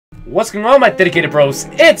What's going on, my dedicated bros?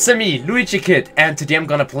 It's me, Luigikid, and today I'm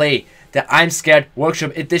gonna play the ImScared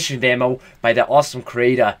Workshop Edition demo by the awesome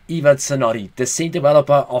creator Ivan Zanotti, the same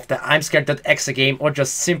developer of the ImScared.exe game, or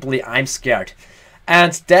just simply ImScared.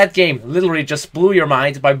 And that game literally just blew your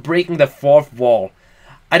mind by breaking the fourth wall.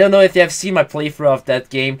 I don't know if you have seen my playthrough of that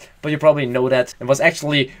game, but you probably know that it was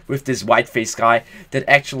actually with this white-faced guy that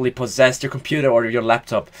actually possessed your computer or your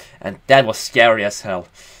laptop, and that was scary as hell.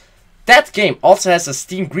 That game also has a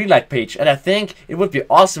Steam Greenlight page, and I think it would be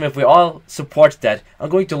awesome if we all support that. I'm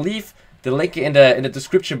going to leave the link in the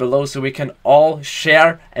description below so we can all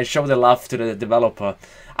share and show the love to the developer.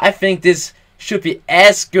 I think this should be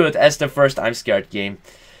as good as the first ImScared game.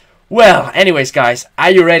 Well, anyways guys,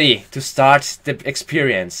 are you ready to start the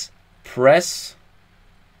experience? Press...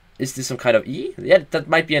 Is this some kind of E? Yeah, that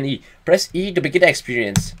might be an E. Press E to begin the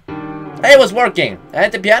experience. Hey, it was working!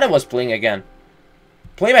 And the piano was playing again.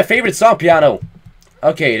 Play my favorite song, piano.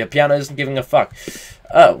 Okay, the piano isn't giving a fuck.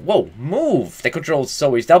 Whoa, move. The controls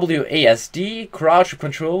so is WASD, crouch,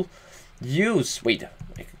 control, use. Wait,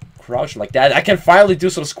 crouch like that. I can finally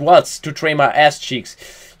do some squats to train my ass cheeks.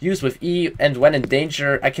 Use with E, and when in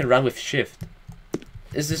danger, I can run with shift.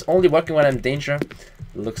 Is this only working when I'm in danger?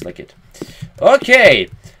 Looks like it. Okay,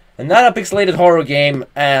 another pixelated horror game,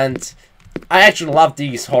 and I actually love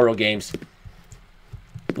these horror games.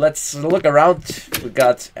 Let's look around. We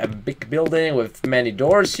got a big building with many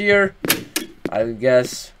doors here, I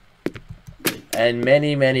guess, and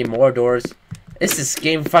many more doors. Is this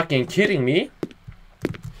game fucking kidding me?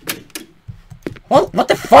 What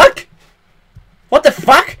the fuck? What the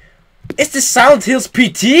fuck? Is this Silent Hills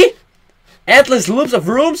PT? Endless loops of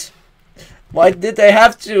rooms? Why did they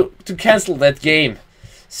have to cancel that game?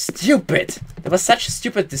 Stupid. That was such a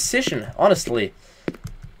stupid decision, honestly.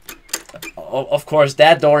 Of course,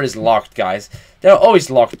 that door is locked, guys. There are always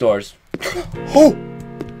locked doors. Oh!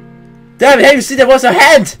 Damn it, hey, you see there was a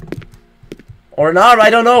hand! Or an arm, I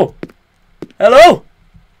don't know. Hello?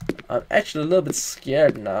 I'm actually a little bit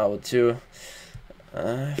scared now, too.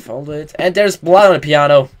 Follow it. And there's blood on the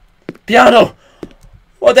piano. Piano!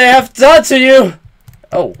 What they have done to you!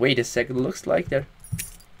 Oh, wait a second, looks like there.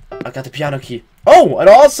 I got the piano key. Oh, and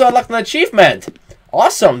also unlocked an achievement!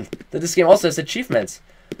 Awesome! That this game also has achievements.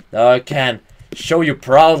 Now I can show you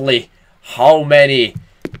proudly how many,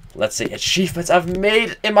 let's say, achievements I've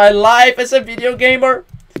made in my life as a video gamer.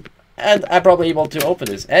 And I'm probably able to open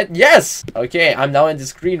this. And yes! Okay, I'm now in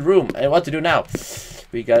this green room. And what to do now?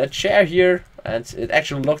 We got a chair here. And it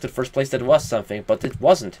actually looked at first place that was something, but it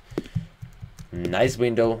wasn't. Nice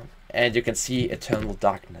window. And you can see eternal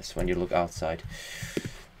darkness when you look outside.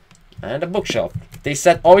 And a bookshelf. They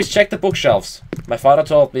said always check the bookshelves. My father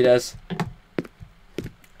told me this.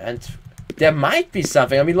 And there might be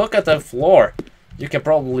something. I mean, look at the floor. You can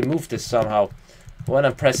probably move this somehow. When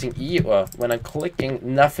I'm pressing E or when I'm clicking,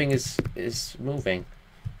 nothing is moving.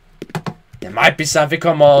 There might be something.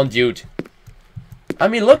 Come on, dude. I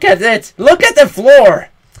mean, look at it. Look at the floor.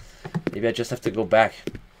 Maybe I just have to go back.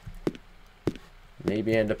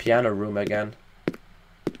 Maybe in the piano room again.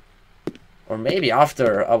 Or maybe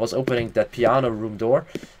after I was opening that piano room door,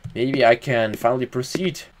 maybe I can finally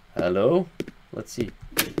proceed. Hello? Let's see.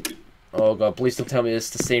 Oh god, please don't tell me it's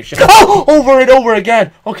the same shit. Oh! Over and over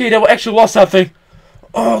again! Okay, there actually was something.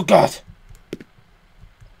 Oh god.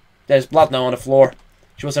 There's blood now on the floor.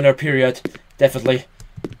 She was on her period. Definitely.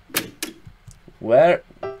 Where?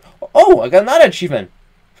 Oh, I got another achievement.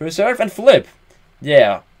 Preserve and flip.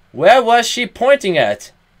 Yeah. Where was she pointing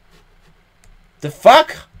at? The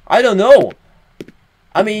fuck? I don't know.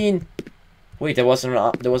 I mean... Wait, there was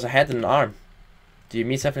a head and an arm. Do you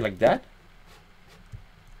mean something like that?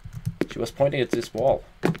 She was pointing at this wall.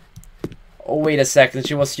 Oh, wait a second.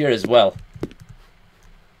 She was here as well.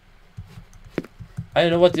 I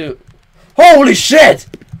don't know what to... Holy shit!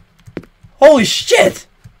 Holy shit!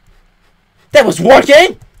 That was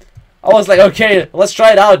working? I was like, okay, let's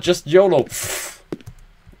try it out. Just YOLO.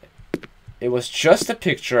 It was just a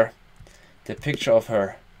picture. The picture of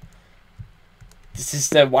her. This is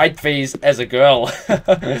the white face as a girl.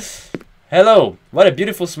 Hello. What a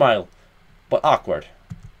beautiful smile. But awkward.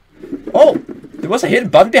 Oh, there was a hidden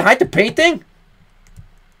button behind the painting?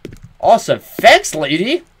 Awesome. Thanks,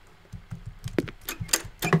 lady.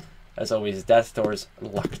 As always, that door is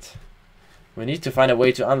locked. We need to find a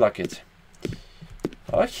way to unlock it.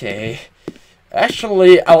 Okay.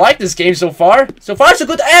 Actually, I like this game so far. So far, so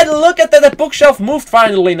good. And look at that, the bookshelf moved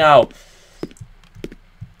finally now.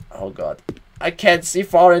 Oh, God. I can't see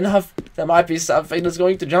far enough. There might be something that's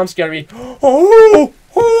going to jump scare me. Oh!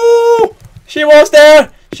 Oh! She was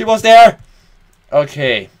there! She was there!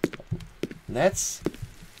 Okay. Let's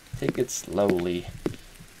take it slowly.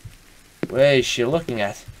 Where is she looking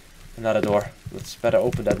at? Another door. Let's better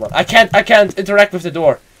open that one. I can't interact with the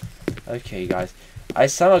door. Okay, guys. I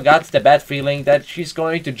somehow got the bad feeling that she's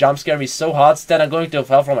going to jump scare me so hard that I'm going to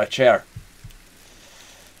fall from my chair.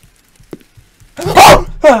 Oh!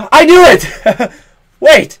 I knew it!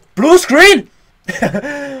 Wait! Blue screen?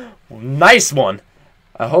 Nice one.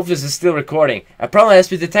 I hope this is still recording. A problem has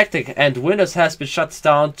been detected and Windows has been shut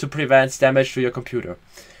down to prevent damage to your computer.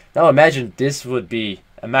 Now imagine this would be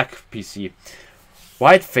a Mac PC.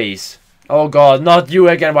 Whiteface. Oh god, not you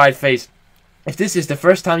again, Whiteface. If this is the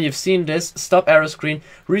first time you've seen this, stop error screen,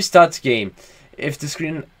 restart game. If the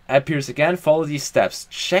screen appears again, follow these steps.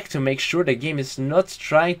 Check to make sure the game is not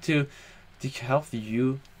trying to help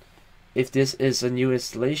you. If this is a new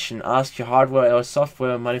installation, ask your hardware or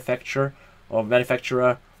software manufacturer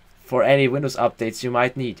for any Windows updates you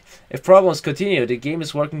might need. If problems continue, the game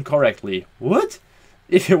is working correctly. What?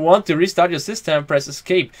 If you want to restart your system, press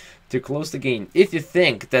escape to close the game. If you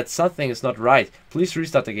think that something is not right, please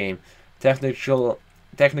restart the game. Technical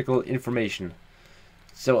information.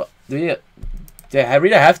 So, do I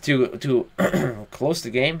really have to close the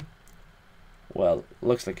game? Well,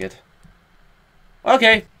 looks like it.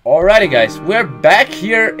 Okay, alrighty guys, we're back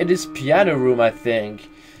here in this piano room, I think.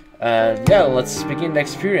 And yeah, let's begin the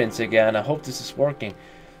experience again. I hope this is working.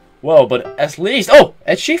 Whoa, but at least... Oh!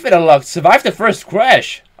 Achievement unlocked! Survived the first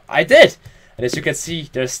crash! I did! And as you can see,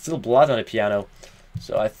 there's still blood on the piano.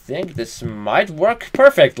 So I think this might work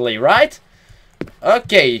perfectly, right?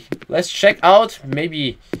 Okay, let's check out.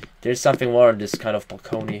 Maybe there's something more on this kind of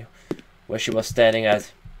balcony where she was standing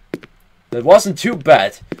at. That wasn't too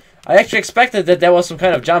bad. I actually expected that there was some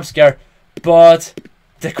kind of jump scare, but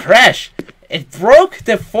the crash, it broke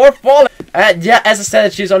the fourth wall. And yeah, as I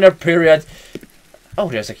said, she's on her period. Oh,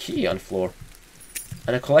 there's a key on the floor.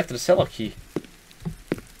 And I collected a cellar key.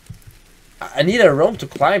 I need a rope to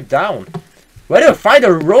climb down. Where do I find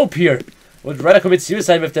a rope here? Would rather commit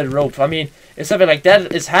suicide with that rope. I mean, if something like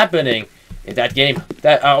that is happening in that game,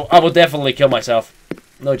 that I would definitely kill myself.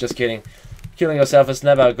 No, just kidding. Killing yourself is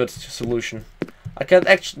never a good solution. I can't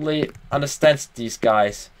actually understand these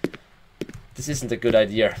guys. This isn't a good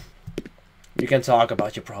idea. You can talk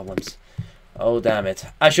about your problems. Oh, damn it.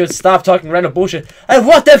 I should stop talking random bullshit. And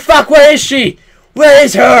what the fuck? Where is she? Where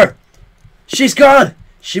is her? She's gone.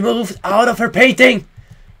 She moved out of her painting.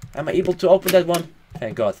 Am I able to open that one?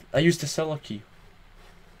 Thank God. I used the cellar key.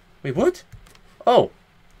 Wait, what? Oh.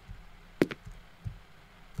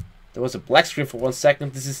 There was a black screen for 1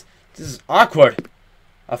 second. This is awkward.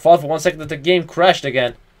 I thought for 1 second that the game crashed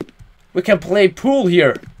again. We can play pool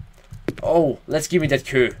here. Oh, let's give me that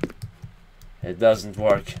cue. It doesn't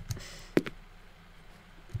work.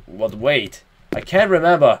 But wait. I can't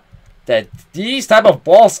remember that these type of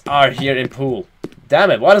balls are here in pool.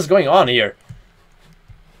 Damn it, what is going on here?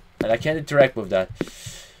 And I can't interact with that.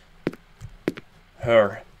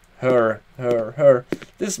 Her.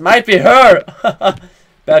 This might be her.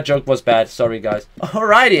 Bad joke was bad. Sorry, guys.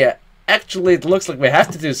 Alrighty. Actually, it looks like we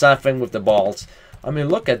have to do something with the balls. I mean,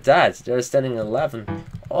 look at that. They're standing 11.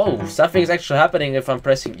 Oh, something is actually happening if I'm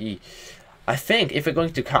pressing E. I think if we're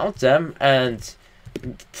going to count them and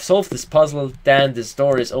solve this puzzle, then this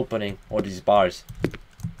door is opening. Or these bars.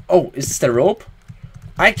 Oh, is this the rope?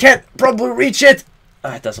 I can't probably reach it.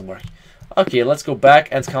 Ah, it doesn't work. Okay, let's go back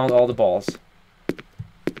and count all the balls.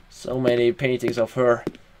 So many paintings of her.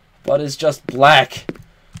 But it's just black.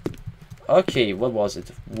 Okay, what was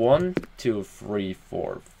it? 1, 2, 3,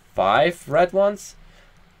 4, 5 red ones.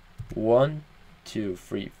 1, 2,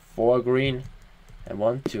 3, 4 green. And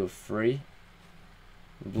 1, 2, 3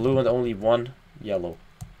 blue and only 1 yellow.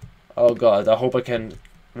 Oh god, I hope I can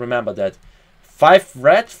remember that. 5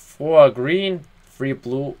 red, 4 green, 3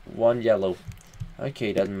 blue, 1 yellow.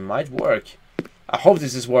 Okay, that might work. I hope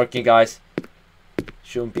this is working, guys.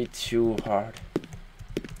 Shouldn't be too hard.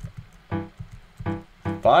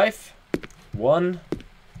 5, 1,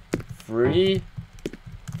 3,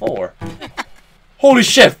 4. Holy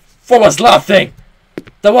shit! What was laughing?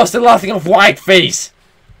 That was the laughing of Whiteface.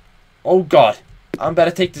 Oh god. I'm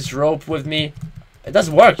better take this rope with me. It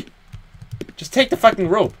doesn't work. Just take the fucking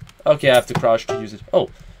rope. Okay, I have to crouch to use it.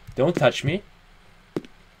 Oh, don't touch me.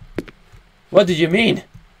 What do you mean?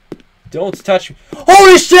 Don't touch me.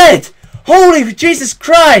 Holy shit! Holy Jesus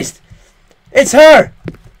Christ! It's her!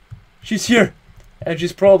 She's here. And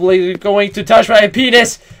she's probably going to touch my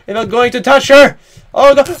penis if I'm going to touch her.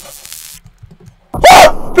 Oh god.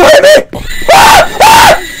 Ah! Behind me! Ah!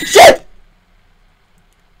 Ah! Shit!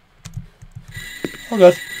 Oh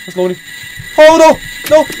god, it's loading. Oh no!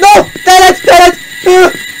 No! No! Damn it! Damn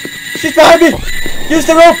it! She's behind me! Use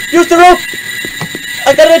the rope! Use the rope!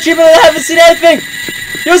 I got an achievement and I haven't seen anything!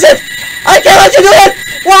 Use it! I can't let you do it!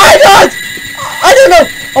 Why not? I don't know!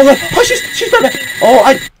 Oh my, oh she's back.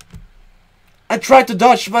 Oh, I tried to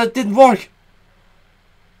dodge, but it didn't work.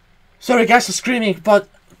 Sorry guys for screaming, but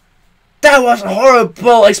that was a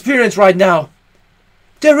horrible experience right now.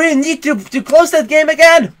 They really need to close that game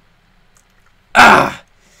again. Ah!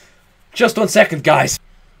 Just 1 second, guys.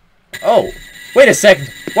 Oh, wait a second.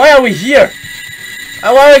 Why are we here?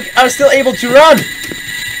 And why are we still able to run?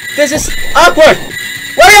 This is awkward.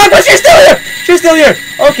 Why are we? She's still here. She's still here.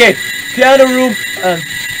 Okay, piano room.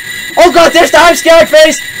 Oh god, there's the I'm scared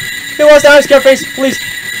face. Who was the I'm scared face? Please.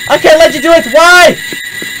 I can't let you do it. Why?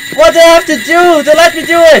 What do I have to do to let me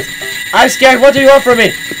do it? I'm scared. What do you want from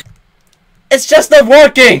me? It's just not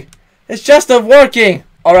working. It's just not working.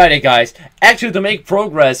 Alrighty guys, actually to make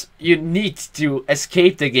progress, you need to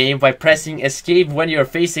escape the game by pressing escape when you're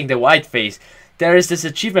facing the white face. There is this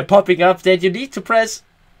achievement popping up that you need to press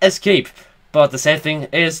escape. But the sad thing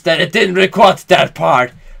is that it didn't record that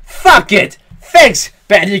part. Fuck it! Thanks,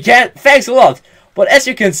 Bandicam, thanks a lot. But as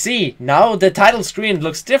you can see, now the title screen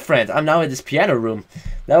looks different. I'm now in this piano room.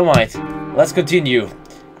 Never mind, let's continue.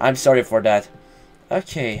 I'm sorry for that.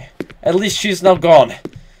 Okay, at least she's now gone.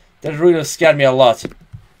 That really scared me a lot.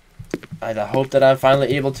 And I hope that I'm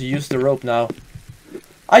finally able to use the rope now.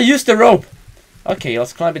 I used the rope! Okay,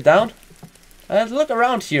 let's climb it down. And look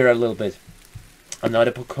around here a little bit.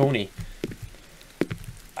 Another poconi.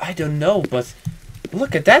 I don't know, but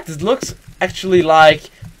look at that. It looks actually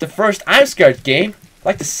like the first I'm Scared game.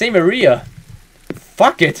 Like the same area.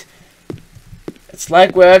 Fuck it. It's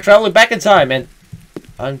like we're traveling back in time and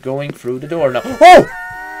I'm going through the door now. Oh!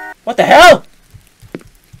 What the hell?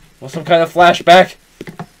 Was some kind of flashback.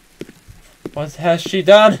 What has she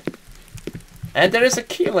done? And there is a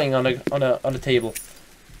killing on the table.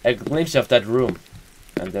 A glimpse of that room.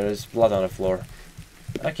 And there is blood on the floor.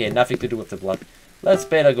 Okay, nothing to do with the blood. Let's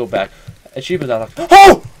better go back. Achievement unlocked.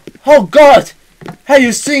 Oh! Oh god! Have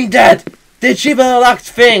you seen that? The achievement unlocked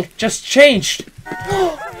thing just changed.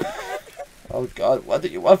 Oh god, what do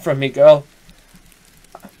you want from me, girl?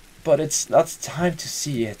 But it's not time to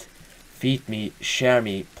see it. Feed me, share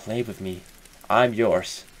me, play with me. I'm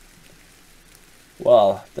yours.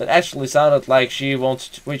 Well, that actually sounded like she wants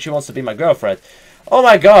to be my girlfriend. Oh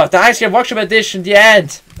my god, the ImScared Workshop Edition, the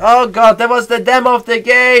end. Oh god, that was the demo of the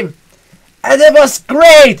game. And it was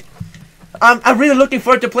great. I'm really looking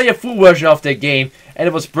forward to play a full version of the game. And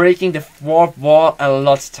it was breaking the fourth wall a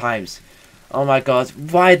lot of times. Oh my god,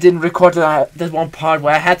 why I didn't record that one part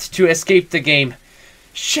where I had to escape the game.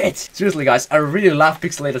 Shit! Seriously guys, I really love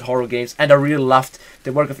pixelated horror games and I really loved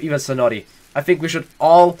the work of Ivan Zanotti. I think we should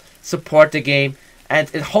all support the game and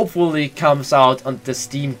it hopefully comes out on the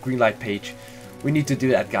Steam Greenlight page. We need to do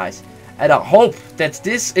that guys. And I hope that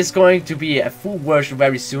this is going to be a full version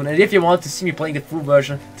very soon. And if you want to see me playing the full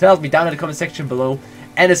version, tell me down in the comment section below.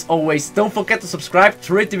 And as always, don't forget to subscribe,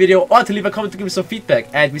 to rate the video, or to leave a comment to give me some feedback.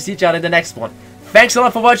 And we see each other in the next one. Thanks a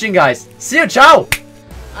lot for watching guys. See you, ciao!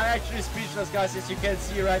 I'm actually speechless guys, as you can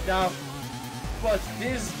see right now. But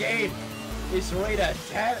this game is rated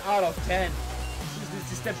 10 out of 10.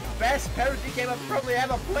 This is the best parody game I've probably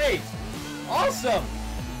ever played. Awesome!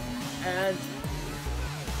 And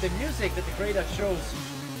the music that the creator shows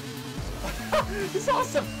is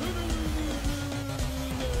awesome!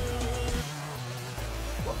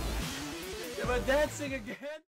 They were dancing again!